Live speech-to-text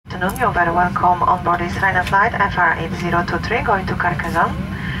afternoon. You're very welcome on board this Ryanair flight FR8023 going to Carcassonne.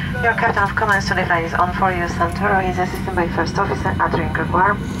 Your captain of command to the flight is on for you, Charleroi is assisted by First Officer Adrian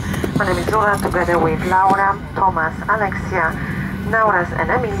Gregoire. My name is Lola, together with Laura, Thomas, Alexia, Nauras and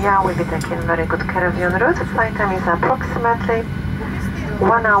Emilia. Will be taking very good care of you en route. Flight time is approximately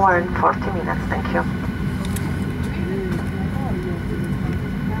 1 hour and 40 minutes. Thank you.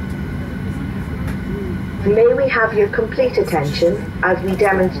 May we have your complete attention as we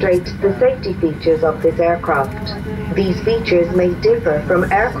demonstrate the safety features of this aircraft. These features may differ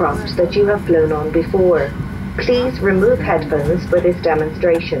from aircraft that you have flown on before. Please remove headphones for this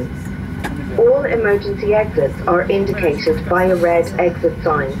demonstration. All emergency exits are indicated by a red exit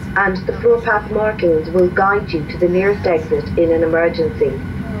sign, and the floor path markings will guide you to the nearest exit in an emergency.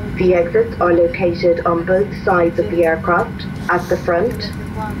 The exits are located on both sides of the aircraft, at the front,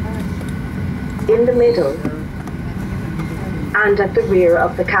 in the middle, and at the rear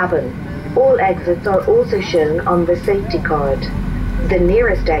of the cabin. All exits are also shown on the safety card. The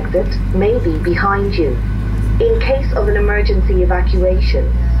nearest exit may be behind you. In case of an emergency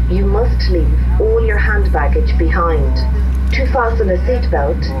evacuation, you must leave all your hand baggage behind. To fasten a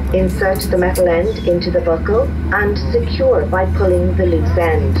seatbelt, insert the metal end into the buckle and secure by pulling the loose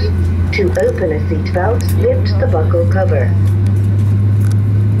end. To open a seatbelt, lift the buckle cover.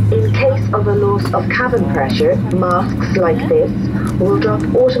 In case of a loss of cabin pressure, masks like this will drop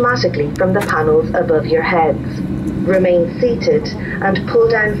automatically from the panels above your heads. Remain seated and pull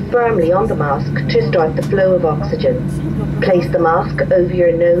down firmly on the mask to start the flow of oxygen. Place the mask over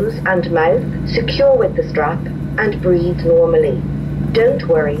your nose and mouth, secure with the strap, and breathe normally. Don't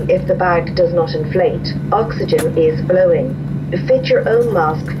worry if the bag does not inflate. Oxygen is flowing. Fit your own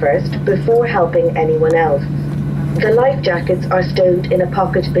mask first before helping anyone else. The life jackets are stowed in a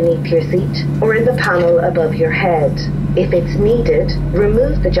pocket beneath your seat or in the panel above your head. If it's needed,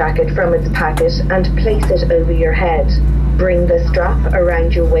 remove the jacket from its packet and place it over your head. Bring the strap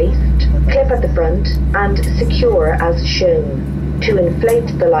around your waist, clip at the front, and secure as shown. To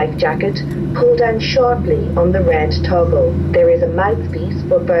inflate the life jacket, pull down sharply on the red toggle. There is a mouthpiece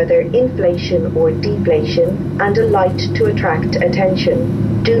for further inflation or deflation and a light to attract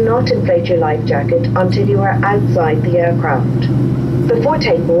attention. Do not inflate your life jacket until you are outside the aircraft. Before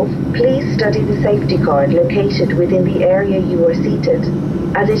takeoff, please study the safety card located within the area you are seated,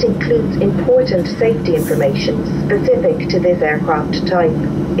 as it includes important safety information specific to this aircraft type.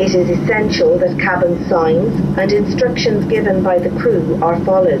 It is essential that cabin signs and instructions given by the crew are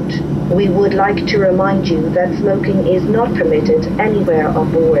followed. We would like to remind you that smoking is not permitted anywhere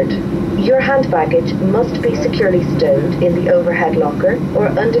on board. Your hand baggage must be securely stowed in the overhead locker or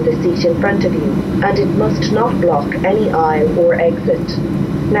under the seat in front of you, and it must not block any aisle or exit.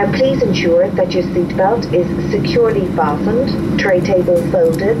 Now please ensure that your seatbelt is securely fastened, tray table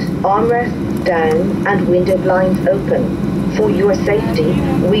folded, armrests down, and window blinds open. For your safety,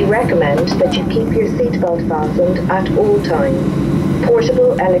 we recommend that you keep your seatbelt fastened at all times.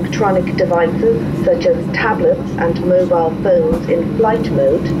 Portable electronic devices such as tablets and mobile phones in flight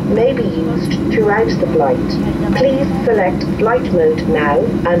mode may be used throughout the flight. Please select flight mode now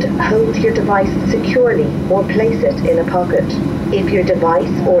and hold your device securely or place it in a pocket. If your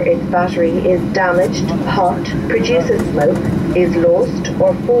device or its battery is damaged, hot, produces smoke, is lost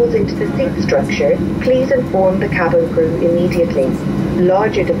or falls into the seat structure, please inform the cabin crew immediately.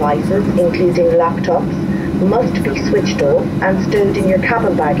 Larger devices, including laptops, must be switched off and stowed in your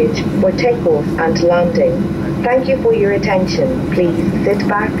cabin baggage for takeoff and landing. Thank you for your attention. Please sit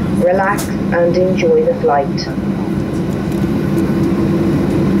back, relax, and enjoy the flight.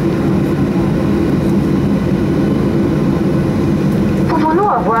 Pouvons-nous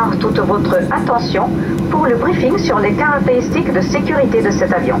avoir toute votre attention pour le briefing sur les caractéristiques de sécurité de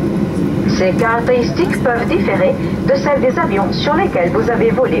cet avion? Ces caractéristiques peuvent différer de celles des avions sur lesquels vous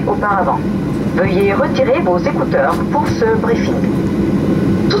avez volé auparavant. Veuillez retirer vos écouteurs pour ce briefing.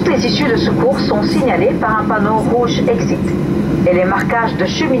 Toutes les issues de secours sont signalées par un panneau rouge Exit et les marquages de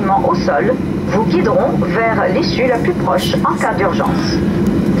cheminement au sol vous guideront vers l'issue la plus proche en cas d'urgence.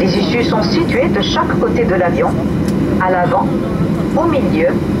 Les issues sont situées de chaque côté de l'avion, à l'avant, au milieu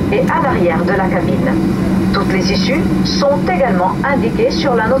et à l'arrière de la cabine. Toutes les issues sont également indiquées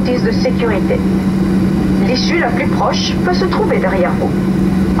sur la notice de sécurité. L'issue la plus proche peut se trouver derrière vous.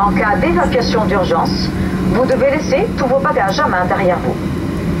 En cas d'évacuation d'urgence, vous devez laisser tous vos bagages à main derrière vous.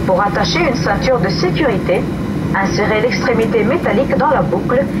 Pour attacher une ceinture de sécurité, insérez l'extrémité métallique dans la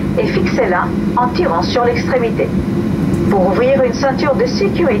boucle et fixez-la en tirant sur l'extrémité. Pour ouvrir une ceinture de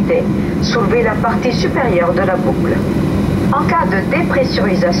sécurité, soulevez la partie supérieure de la boucle. En cas de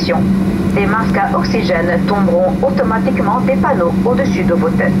dépressurisation, des masques à oxygène tomberont automatiquement des panneaux au-dessus de vos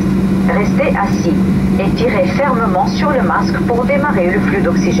têtes. Restez assis et tirez fermement sur le masque pour démarrer le flux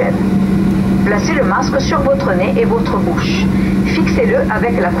d'oxygène. Placez le masque sur votre nez et votre bouche. Fixez-le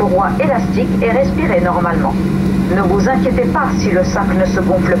avec la courroie élastique et respirez normalement. Ne vous inquiétez pas si le sac ne se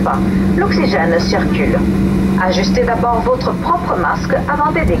gonfle pas. L'oxygène circule. Ajustez d'abord votre propre masque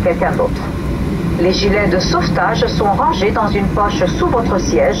avant d'aider quelqu'un d'autre. Les gilets de sauvetage sont rangés dans une poche sous votre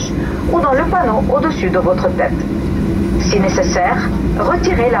siège ou dans le panneau au-dessus de votre tête. Si nécessaire,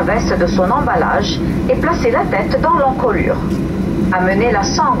 retirez la veste de son emballage et placez la tête dans l'encolure. Amenez la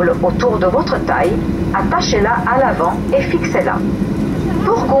sangle autour de votre taille, attachez-la à l'avant et fixez-la.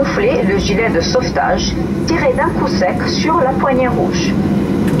 Pour gonfler le gilet de sauvetage, tirez d'un coup sec sur la poignée rouge.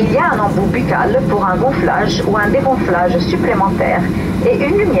 Il y a un embout buccal pour un gonflage ou un dégonflage supplémentaire et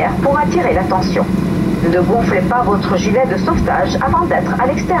une lumière pour attirer l'attention. Ne gonflez pas votre gilet de sauvetage avant d'être à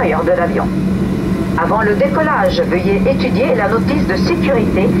l'extérieur de l'avion. Avant le décollage, veuillez étudier la notice de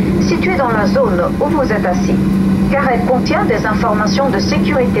sécurité située dans la zone où vous êtes assis, car elle contient des informations de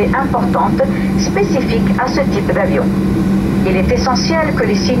sécurité importantes spécifiques à ce type d'avion. Il est essentiel que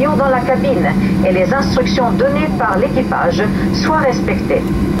les signaux dans la cabine et les instructions données par l'équipage soient respectés.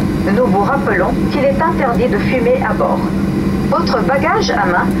 Nous vous rappelons qu'il est interdit de fumer à bord. Votre bagage à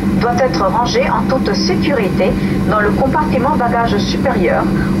main doit être rangé en toute sécurité dans le compartiment bagage supérieur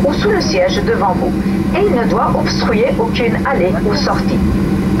ou sous le siège devant vous et il ne doit obstruer aucune allée ou sortie.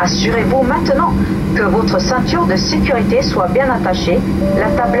 Assurez-vous maintenant que votre ceinture de sécurité soit bien attachée, la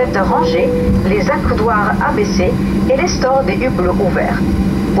tablette rangée, les accoudoirs abaissés et les stores des hublots ouverts.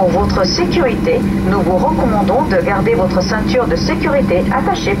 Pour votre sécurité, nous vous recommandons de garder votre ceinture de sécurité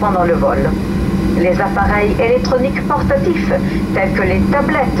attachée pendant le vol. Les appareils électroniques portatifs, tels que les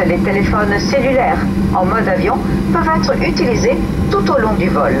tablettes, les téléphones cellulaires en mode avion, peuvent être utilisés tout au long du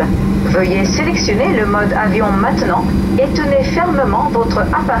vol. Veuillez sélectionner le mode avion maintenant et tenez fermement votre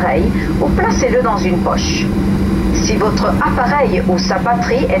appareil ou placez-le dans une poche. Si votre appareil ou sa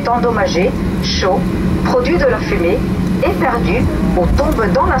batterie est endommagé, chaud, produit de la fumée, est perdu ou tombe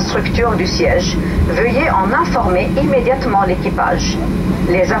dans la structure du siège, veuillez en informer immédiatement l'équipage.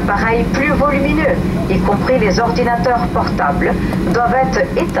 Les appareils plus volumineux, y compris les ordinateurs portables, doivent être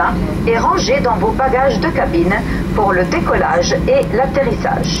éteints et rangés dans vos bagages de cabine pour le décollage et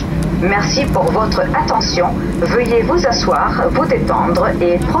l'atterrissage. Merci pour votre attention. Veuillez vous asseoir, vous détendre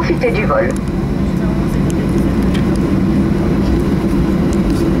et profiter du vol.